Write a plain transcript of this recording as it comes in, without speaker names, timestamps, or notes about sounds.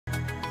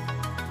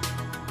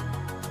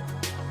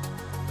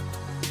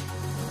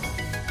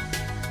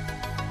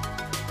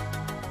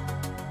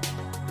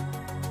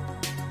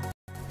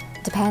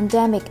The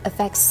pandemic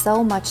affects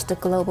so much the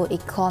global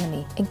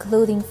economy,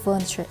 including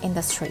furniture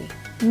industry.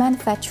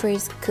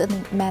 Manufacturers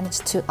couldn't manage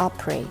to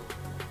operate.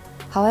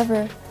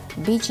 However,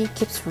 BG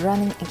keeps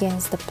running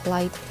against the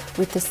plight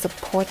with the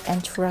support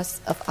and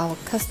trust of our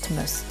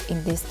customers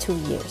in these 2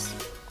 years.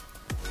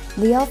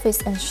 The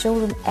office and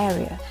showroom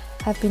area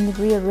have been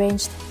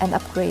rearranged and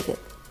upgraded.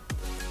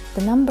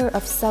 The number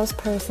of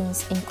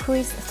salespersons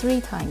increased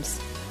 3 times,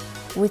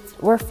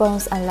 with work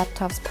phones and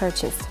laptops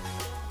purchased.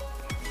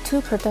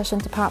 2 production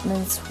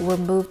departments were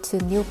moved to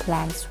new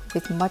plants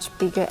with much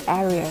bigger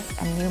area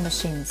and new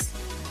machines,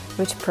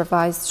 which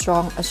provides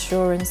strong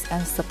assurance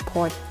and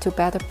support to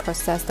better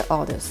process the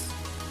orders.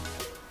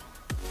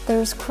 There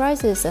is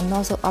crisis and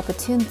also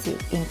opportunity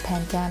in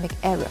pandemic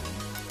era.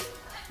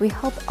 We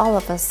hope all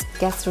of us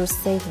get through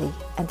safely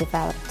and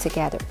develop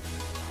together.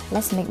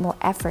 Let's make more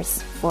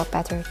efforts for a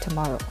better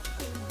tomorrow.